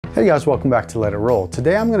Hey guys, welcome back to Let It Roll.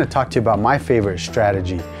 Today I'm going to talk to you about my favorite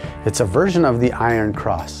strategy. It's a version of the Iron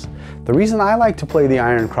Cross. The reason I like to play the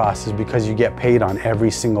Iron Cross is because you get paid on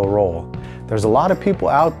every single roll. There's a lot of people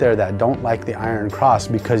out there that don't like the Iron Cross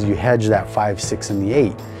because you hedge that 5, 6, and the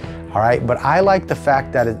 8. All right, but I like the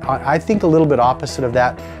fact that I think a little bit opposite of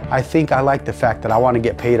that. I like the fact that I want to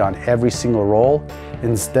get paid on every single roll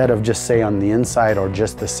instead of just say on the inside or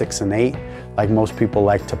just the 6 and 8 like most people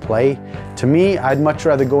like to play. To me, I'd much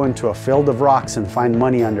rather go into a field of rocks and find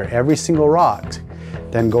money under every single rock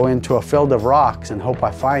than go into a field of rocks and hope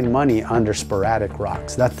I find money under sporadic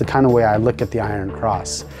rocks. That's the kind of way I look at the Iron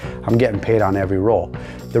Cross. I'm getting paid on every roll.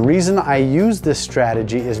 The reason I use this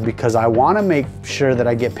strategy is because I want to make sure that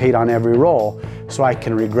I get paid on every roll so I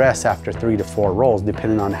can regress after 3 to 4 rolls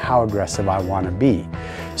depending on how aggressive I want to be.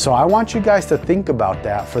 So I want you guys to think about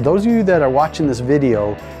that. For those of you that are watching this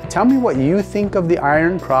video, tell me what you think of the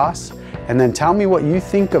Iron Cross, and then tell me what you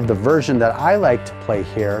think of the version that I like to play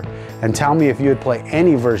here, and tell me if you would play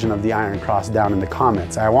any version of the Iron Cross down in the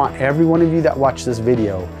comments. I want every one of you that watch this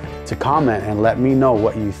video to comment and let me know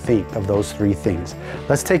what you think of those 3 things.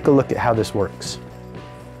 Let's take a look at how this works.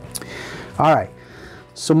 All right,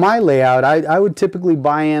 so my layout, I would typically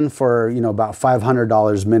buy in for about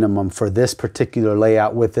 $500 minimum for this particular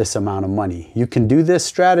layout with this amount of money. You can do this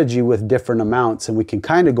strategy with different amounts, and we can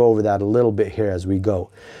kind of go over that a little bit here as we go.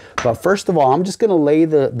 But first of all, I'm just going to lay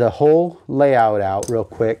the whole layout out real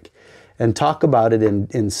quick and talk about it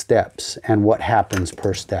in steps and what happens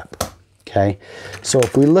per step. Okay, so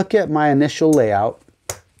if we look at my initial layout,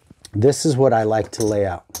 this is what I like to lay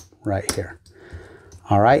out right here.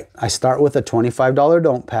 All right, I start with a $25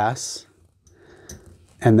 don't pass,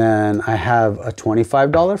 and then I have a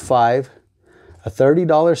 $25 5, a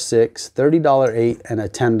 $30 6, $30 8, and a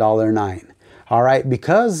 $10 9. All right,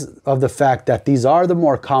 because of the fact that these are the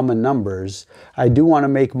more common numbers, I do want to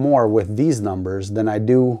make more with these numbers than I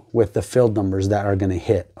do with the filled numbers that are going to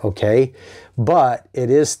hit, okay? But it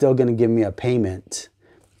is still going to give me a payment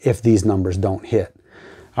if these numbers don't hit.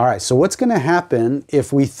 All right, so what's going to happen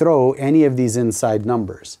if we throw any of these inside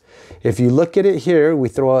numbers? If you look at it here, we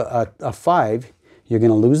throw a 5, you're going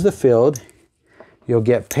to lose the filled, you'll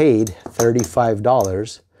get paid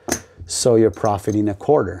 $35, so you're profiting a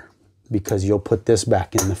quarter, because you'll put this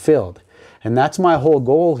back in the field. And that's my whole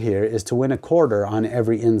goal here, is to win a quarter on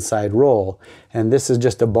every inside roll. And this is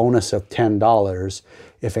just a bonus of $10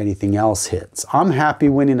 if anything else hits. I'm happy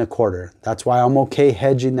winning a quarter. That's why I'm okay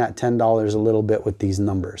hedging that $10 a little bit with these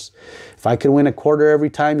numbers. If I can win a quarter every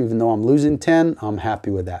time, even though I'm losing 10, I'm happy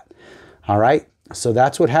with that. All right, so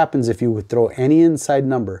that's what happens if you would throw any inside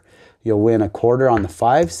number. You'll win a quarter on the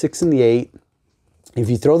 5, 6, and the 8. If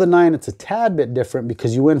you throw the 9, it's a tad bit different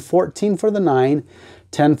because you win 14 for the 9,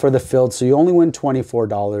 10 for the filled, so you only win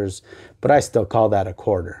 $24, but I still call that a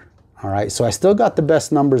quarter. All right, so I still got the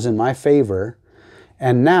best numbers in my favor,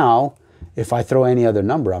 and now if I throw any other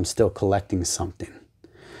number, I'm still collecting something.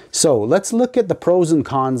 So let's look at the pros and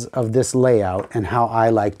cons of this layout and how I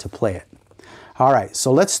like to play it. All right,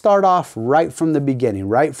 so let's start off right from the beginning,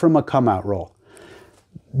 right from a come out roll.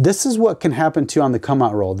 This is what can happen to you on the come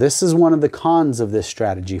out roll. This is one of the cons of this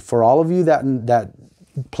strategy. For all of you that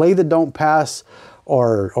play the don't pass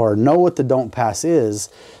or know what the don't pass is,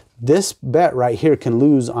 this bet right here can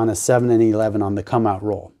lose on a 7 and 11 on the come out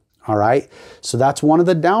roll. All right, so that's one of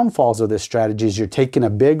the downfalls of this strategy, is you're taking a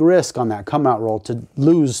big risk on that come out roll to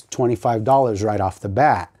lose $25 right off the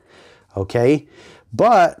bat. Okay,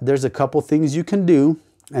 but there's a couple things you can do.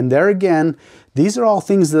 And there again, these are all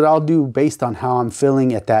things that I'll do based on how I'm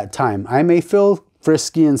feeling at that time. I may feel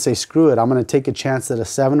frisky and say, screw it, I'm going to take a chance that a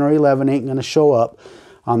 7 or 11 ain't going to show up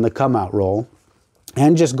on the come out roll,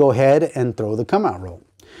 and just go ahead and throw the come out roll.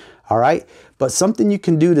 All right, but something you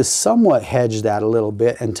can do to somewhat hedge that a little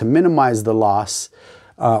bit and to minimize the loss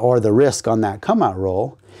or the risk on that come out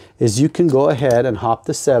roll is you can go ahead and hop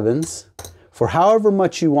the 7s for however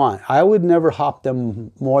much you want. I would never hop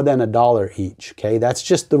them more than $1 each, okay? That's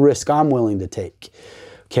just the risk I'm willing to take,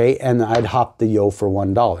 okay? And I'd hop the yo for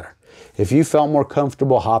 $1. If you felt more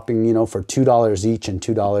comfortable hopping, for $2 each and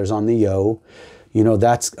 $2 on the yo,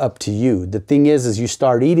 that's up to you. The thing is you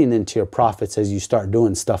start eating into your profits as you start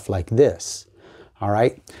doing stuff like this, all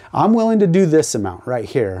right? I'm willing to do this amount right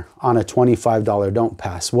here on a $25 don't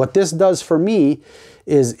pass. What this does for me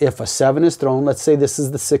is if a 7 is thrown, let's say this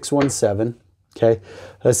is the 617, okay,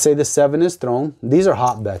 let's say the 7 is thrown. These are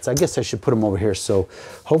hot bets. I guess I should put them over here so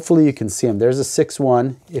hopefully you can see them. There's a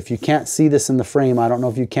 6-1. If you can't see this in the frame, I don't know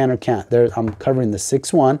if you can or can't. There, I'm covering the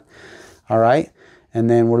 6-1, all right? And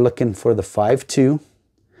then we're looking for the 5-2,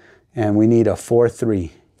 and we need a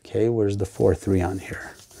 4-3. Okay, where's the 4-3 on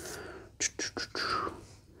here?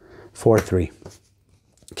 4-3.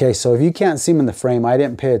 Okay, so if you can't see them in the frame, I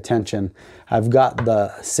didn't pay attention. I've got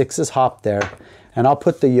the 6s hopped there, and I'll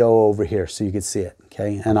put the yo over here so you can see it,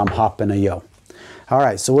 okay? And I'm hopping a yo. All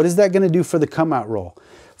right, so what is that gonna do for the come out roll?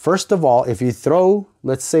 First of all, if you throw,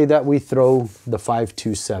 let's say that we throw the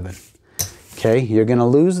 5-2-7, okay? You're gonna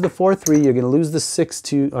lose the 4-3, you're gonna lose the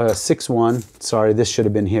 6-1. Sorry, this should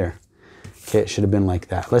have been here. Okay, it should have been like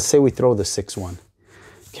that. Let's say we throw the 6-1.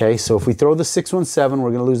 Okay, so if we throw the 6-1-7,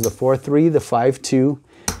 we're gonna lose the 4-3, the 5-2,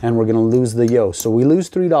 and we're gonna lose the yo. So we lose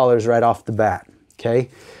 $3 right off the bat, okay?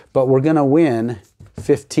 But we're gonna win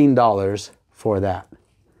 $15 for that.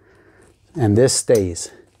 And this stays,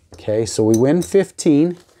 okay? So we win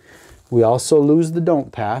 15. We also lose the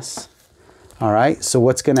don't pass. All right, so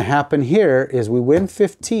what's gonna happen here is we win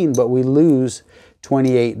 15, but we lose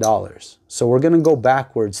 $28. So we're gonna go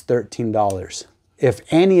backwards $13 if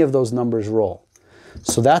any of those numbers roll.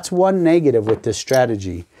 So that's one negative with this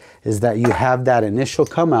strategy, is that you have that initial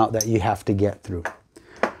come out that you have to get through.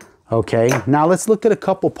 Okay, now let's look at a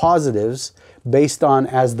couple positives based on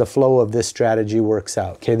as the flow of this strategy works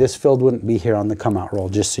out. Okay, this field wouldn't be here on the come out roll,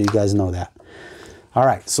 just so you guys know that. All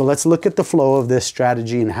right, so let's look at the flow of this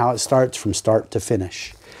strategy and how it starts from start to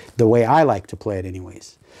finish, the way I like to play it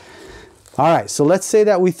anyways. All right, so let's say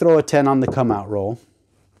that we throw a 10 on the come out roll.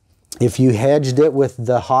 If you hedged it with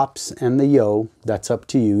the hops and the yo, that's up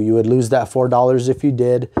to you. You would lose that $4 if you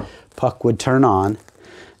did. Puck would turn on.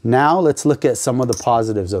 Now let's look at some of the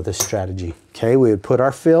positives of this strategy. Okay, we would put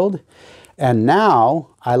our field, and now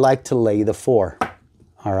I like to lay the 4.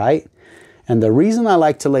 All right, and the reason I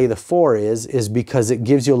like to lay the 4 is because it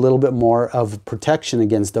gives you a little bit more of protection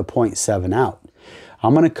against a 0.7 out.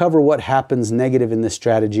 I'm going to cover what happens negative in this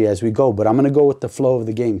strategy as we go, but I'm going to go with the flow of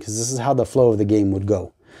the game because this is how the flow of the game would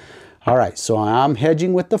go. All right, so I'm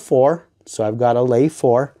hedging with the 4, so I've got to lay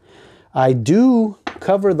 4. I do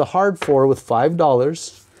cover the hard 4 with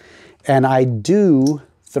 $5, and I do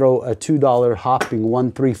throw a $2 hopping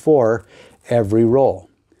 1-3-4 every roll.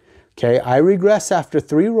 Okay, I regress after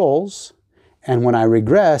 3 rolls, and when I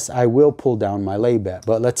regress, I will pull down my lay bet,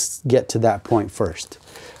 but let's get to that point first.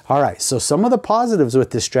 All right, so some of the positives with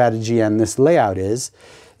this strategy and this layout is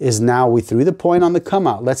now we threw the point on the come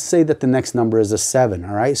out. Let's say that the next number is a 7,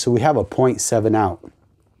 all right? So we have a 0.7 out.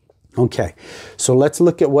 Okay, so let's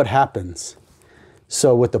look at what happens.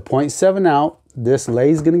 So with the 0.7 out, this lay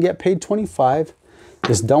is gonna get paid 25.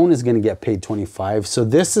 This don't is gonna get paid 25. So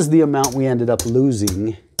this is the amount we ended up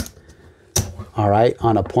losing, all right,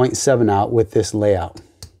 on a 0.7 out with this layout.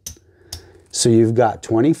 So you've got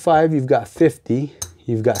 25, you've got 50,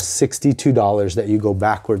 you've got $62 that you go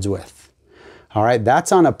backwards with. All right,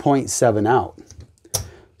 that's on a 0.7 out.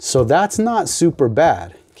 So that's not super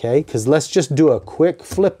bad, okay? Because let's just do a quick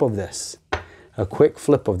flip of this. A quick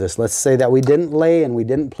flip of this. Let's say that we didn't lay and we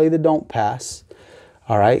didn't play the don't pass.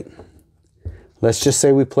 All right, let's just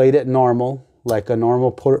say we played it normal, like a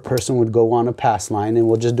normal person would go on a pass line, and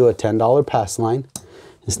we'll just do a $10 pass line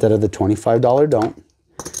instead of the $25 don't.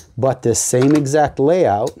 But this same exact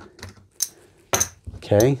layout,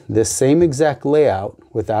 okay, this same exact layout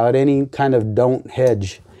without any kind of don't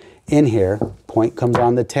hedge in here, point comes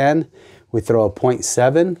on the 10, we throw a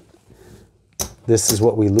 0.7, this is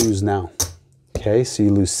what we lose now. Okay, so you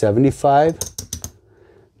lose 75,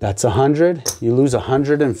 that's 100, you lose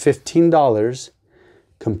 $115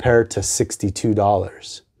 compared to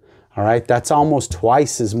 $62. All right, that's almost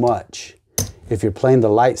twice as much if you're playing the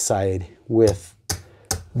light side with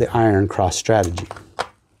the iron cross strategy.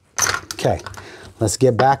 Okay. Let's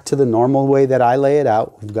get back to the normal way that I lay it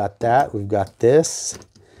out. We've got that, we've got this,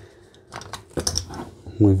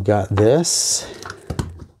 we've got this.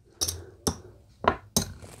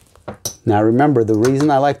 Now remember, the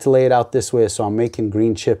reason I like to lay it out this way is so I'm making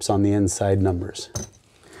green chips on the inside numbers.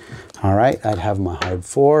 All right, I'd have my hard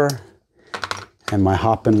 4 and my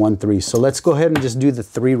hopping 1-3. So let's go ahead and just do the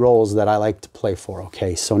 3 rolls that I like to play for,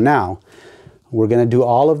 okay? So now, we're going to do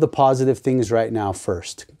all of the positive things right now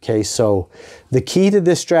first. Okay, so the key to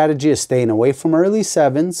this strategy is staying away from early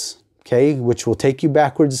 7s, okay, which will take you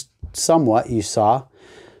backwards somewhat, you saw.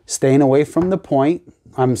 Staying away from the point,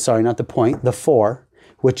 I'm sorry, not the point, the 4,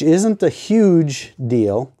 which isn't a huge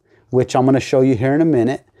deal, which I'm going to show you here in a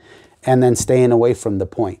minute, and then staying away from the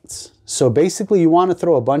points. So basically you want to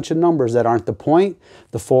throw a bunch of numbers that aren't the point,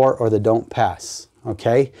 the 4, or the don't pass.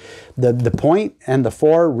 Okay, the point and the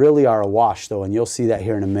 4 really are a wash though, and you'll see that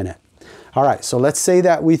here in a minute. All right, so let's say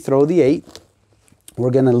that we throw the 8.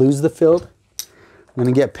 We're going to lose the field. We're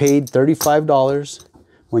going to get paid $35.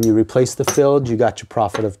 When you replace the field, you got your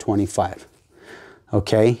profit of 25.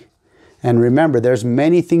 Okay, And remember, there's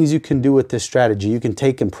many things you can do with this strategy. You can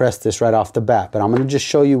take and press this right off the bat, but I'm going to just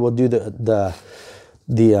show you. We'll do the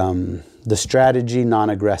strategy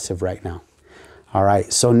non-aggressive right now. All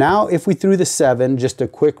right, so now if we threw the 7, just a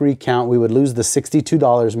quick recount, we would lose the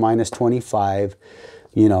 $62 minus 25,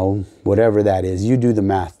 you know, whatever that is. You do the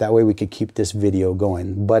math. That way we could keep this video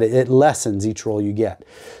going, but it lessens each roll you get.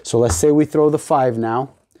 So let's say we throw the 5 now.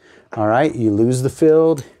 All right, you lose the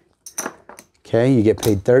field. Okay, you get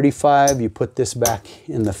paid 35. You put this back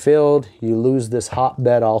in the field. You lose this hot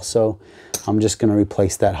bet also. I'm just going to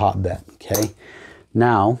replace that hot bet, okay?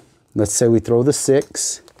 Now, let's say we throw the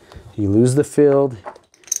 6. You lose the field,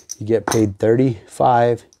 you get paid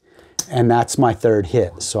 35, and that's my third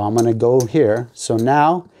hit. So I'm gonna go here. So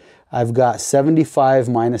now I've got 75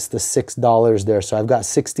 minus the $6 there. So I've got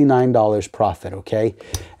 $69 profit, okay?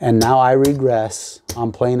 And now I regress.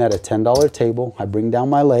 I'm playing at a $10 table. I bring down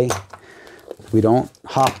my lay. We don't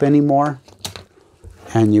hop anymore.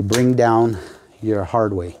 And you bring down your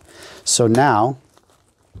hard way. So now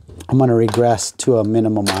I'm gonna regress to a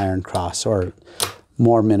minimum iron cross, or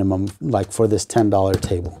more minimum, like for this $10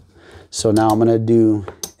 table. So now I'm going to do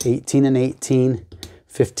 18 and 18,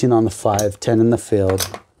 15 on the 5, 10 in the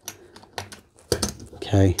field.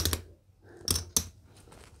 Okay.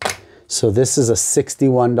 So this is a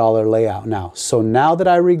 $61 layout now. So now that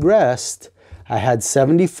I regressed, I had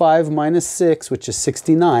 75 minus 6, which is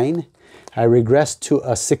 69. I regressed to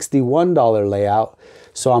a $61 layout.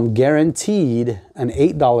 So I'm guaranteed an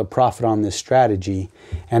 $8 profit on this strategy.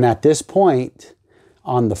 And at this point,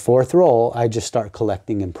 on the 4th roll, I just start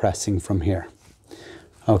collecting and pressing from here.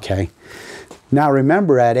 Okay. Now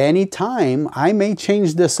remember, at any time, I may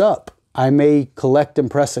change this up. I may collect and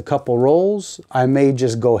press a couple rolls. I may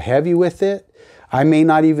just go heavy with it. I may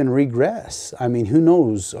not even regress. I mean, who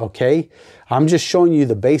knows, okay? I'm just showing you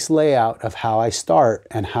the base layout of how I start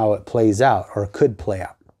and how it plays out, or could play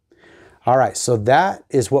out. All right, so that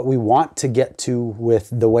is what we want to get to with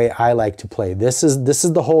the way I like to play. This is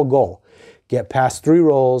the whole goal. Get past 3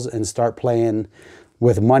 rolls and start playing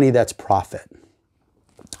with money that's profit.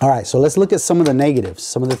 All right, so let's look at some of the negatives,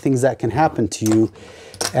 some of the things that can happen to you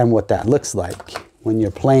and what that looks like when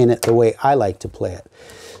you're playing it the way I like to play it.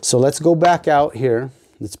 So let's go back out here.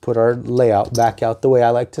 Let's put our layout back out the way I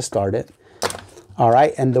like to start it. All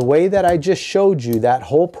right, and the way that I just showed you, that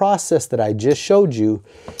whole process that I just showed you,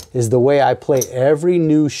 is the way I play every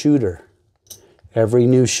new shooter. Every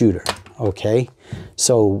new shooter, okay?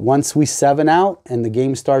 So once we 7 out and the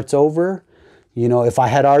game starts over, you know, if I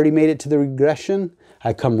had already made it to the regression,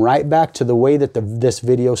 I come right back to the way that this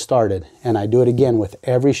video started, and I do it again with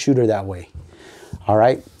every shooter that way. All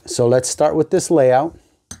right, so let's start with this layout.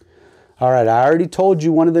 All right, I already told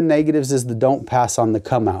you one of the negatives is the don't pass on the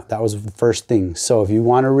come out. That was the first thing. So if you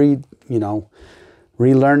want to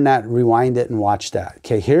relearn that, rewind it and watch that.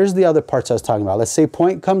 Okay, here's the other parts I was talking about. Let's say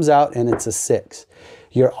point comes out and it's a 6.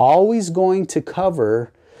 You're always going to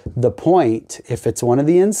cover the point, if it's one of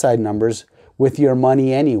the inside numbers, with your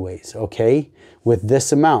money anyways, okay? With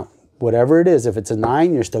this amount, whatever it is. If it's a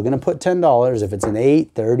 9, you're still going to put $10. If it's an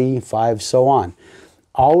 8, 30, 5, so on.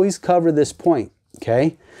 Always cover this point,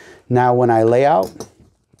 okay? Now when I lay out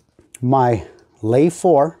my lay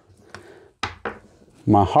 4,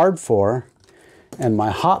 my hard 4, and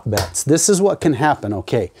my hot bets, this is what can happen,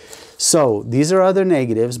 okay? So these are other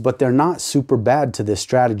negatives, but they're not super bad to this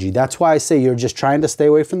strategy. That's why I say you're just trying to stay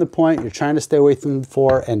away from the point, you're trying to stay away from the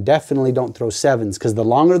 4, and definitely don't throw 7s, because the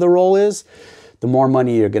longer the roll is, the more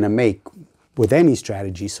money you're going to make with any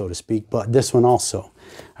strategy, so to speak, but this one also.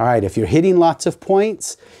 All right, if you're hitting lots of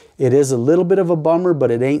points, it is a little bit of a bummer,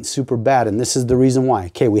 but it ain't super bad, and this is the reason why.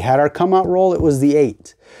 Okay, we had our come out roll, it was the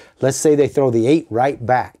 8. Let's say they throw the 8 right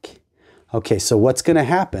back. Okay, so what's going to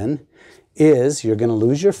happen is you're going to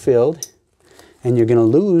lose your field and you're going to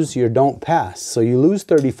lose your don't pass. So you lose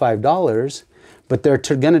 $35, but they're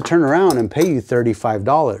going to turn around and pay you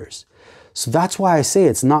 $35. So that's why I say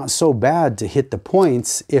it's not so bad to hit the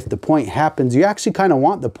points if the point happens. You actually kind of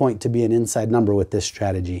want the point to be an inside number with this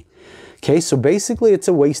strategy. Okay, so basically it's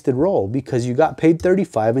a wasted roll because you got paid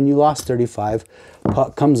 35 and you lost 35.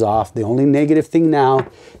 Puck comes off. The only negative thing now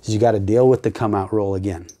is you got to deal with the come out roll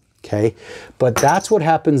again. Okay, but that's what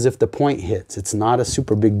happens if the point hits. It's not a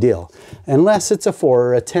super big deal unless it's a 4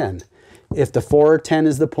 or a 10. If the 4 or 10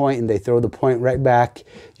 is the point and they throw the point right back,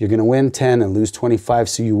 you're going to win 10 and lose 25.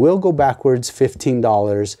 So you will go backwards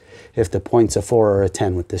 $15 if the point's a 4 or a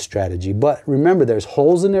 10 with this strategy. But remember, there's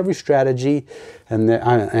holes in every strategy and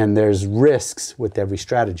there's risks with every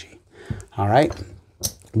strategy. All right,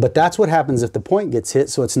 but that's what happens if the point gets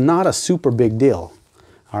hit. So it's not a super big deal.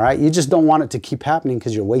 All right, you just don't want it to keep happening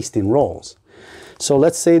because you're wasting rolls. So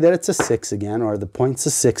let's say that it's a 6 again, or the point's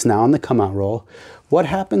a 6 now on the come out roll. What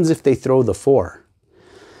happens if they throw the 4?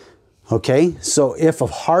 Okay, so if a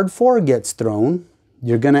hard 4 gets thrown,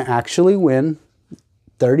 you're gonna actually win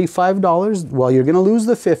 $35. Well, you're gonna lose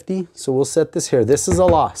the 50, so we'll set this here. This is a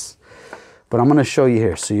loss, but I'm gonna show you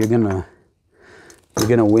here. So you're gonna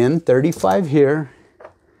win 35 here,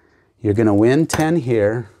 you're gonna win 10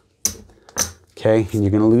 here, okay, and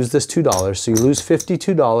you're gonna lose this $2. So you lose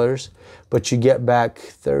 $52, but you get back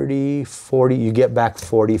 30, 40, you get back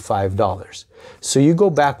 $45. So you go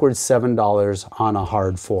backwards $7 on a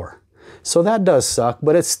hard 4. So that does suck,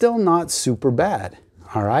 but it's still not super bad,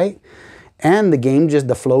 all right? And the game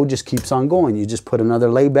the flow just keeps on going. You just put another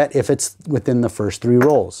lay bet if it's within the first 3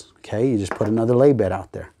 rolls, okay? You just put another lay bet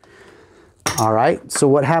out there. All right, so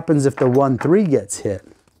what happens if the 1-3 gets hit?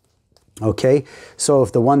 Okay, so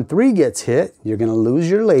if the 1-3 gets hit, you're gonna lose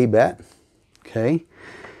your lay bet, okay?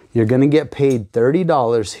 You're gonna get paid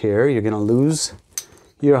 $30 here. You're gonna lose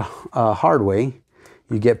your hard way.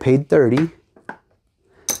 You get paid 30,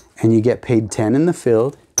 and you get paid 10 in the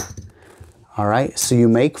field. All right, so you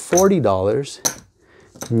make $40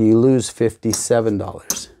 and you lose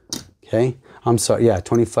 $57, okay? I'm sorry, yeah,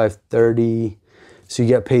 25, 30. So you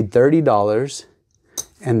get paid $30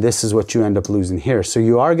 and this is what you end up losing here. So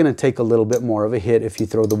you are gonna take a little bit more of a hit if you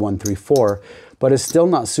throw the 1, 3, 4, but it's still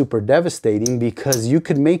not super devastating because you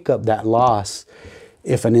could make up that loss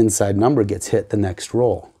if an inside number gets hit the next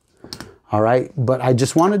roll. All right, but I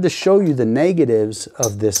just wanted to show you the negatives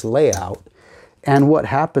of this layout and what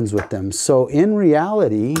happens with them. So in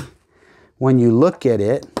reality, when you look at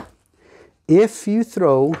it, if you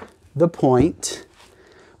throw the point,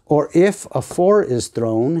 or if a 4 is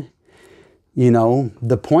thrown, you know,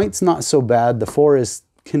 the point's not so bad. The 4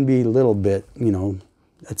 can be a little bit, you know,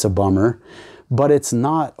 it's a bummer, but it's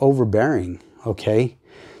not overbearing, okay?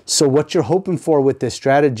 So what you're hoping for with this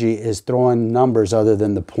strategy is throwing numbers other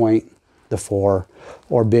than the point, the 4,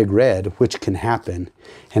 or big red, which can happen.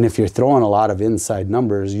 And if you're throwing a lot of inside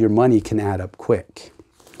numbers, your money can add up quick,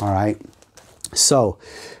 all right? So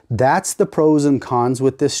that's the pros and cons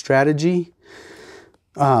with this strategy.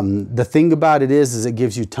 The thing about it is it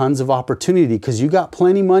gives you tons of opportunity because you got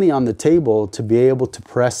plenty money on the table to be able to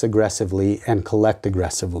press aggressively and collect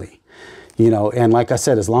aggressively. You know, and like I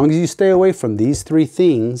said, as long as you stay away from these 3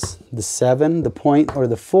 things, the 7, the point, or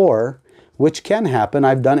the 4, which can happen,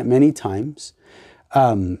 I've done it many times,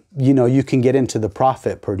 you know, you can get into the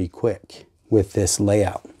profit pretty quick with this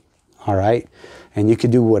layout, all right? And you can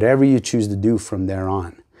do whatever you choose to do from there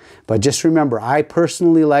on. But just remember, I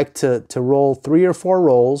personally like to roll 3 or 4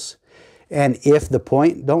 rolls, and if the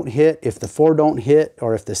point don't hit, if the 4 don't hit,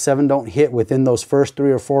 or if the 7 don't hit within those first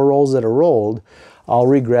 3 or 4 rolls that are rolled, I'll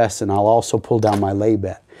regress and I'll also pull down my lay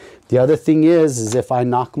bet. The other thing is if I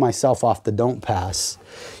knock myself off the don't pass,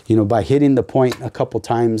 you know, by hitting the point a couple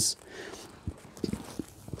times,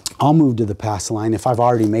 I'll move to the pass line if I've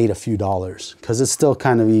already made a few dollars, because it still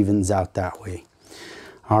kind of evens out that way.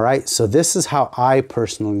 All right, so this is how I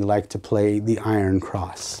personally like to play the Iron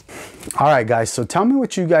Cross. All right, guys, so tell me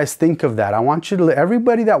what you guys think of that. I want you to,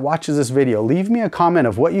 everybody that watches this video, leave me a comment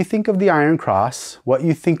of what you think of the Iron Cross, what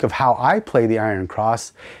you think of how I play the Iron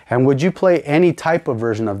Cross, and would you play any type of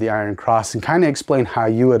version of the Iron Cross, and kind of explain how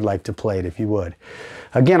you would like to play it if you would.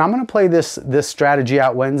 Again, I'm gonna play this strategy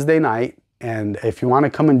out Wednesday night, and if you wanna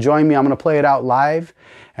come and join me, I'm gonna play it out live,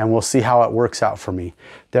 and we'll see how it works out for me.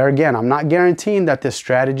 There again, I'm not guaranteeing that this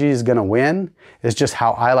strategy is gonna win. It's just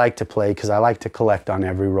how I like to play because I like to collect on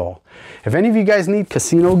every roll. If any of you guys need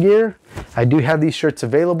casino gear, I do have these shirts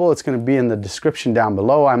available. It's gonna be in the description down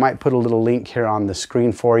below. I might put a little link here on the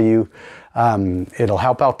screen for you. It'll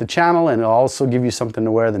help out the channel, and it'll also give you something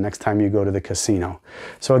to wear the next time you go to the casino.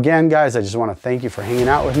 So again, guys, I just wanna thank you for hanging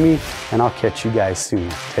out with me, and I'll catch you guys soon.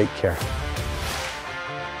 Take care.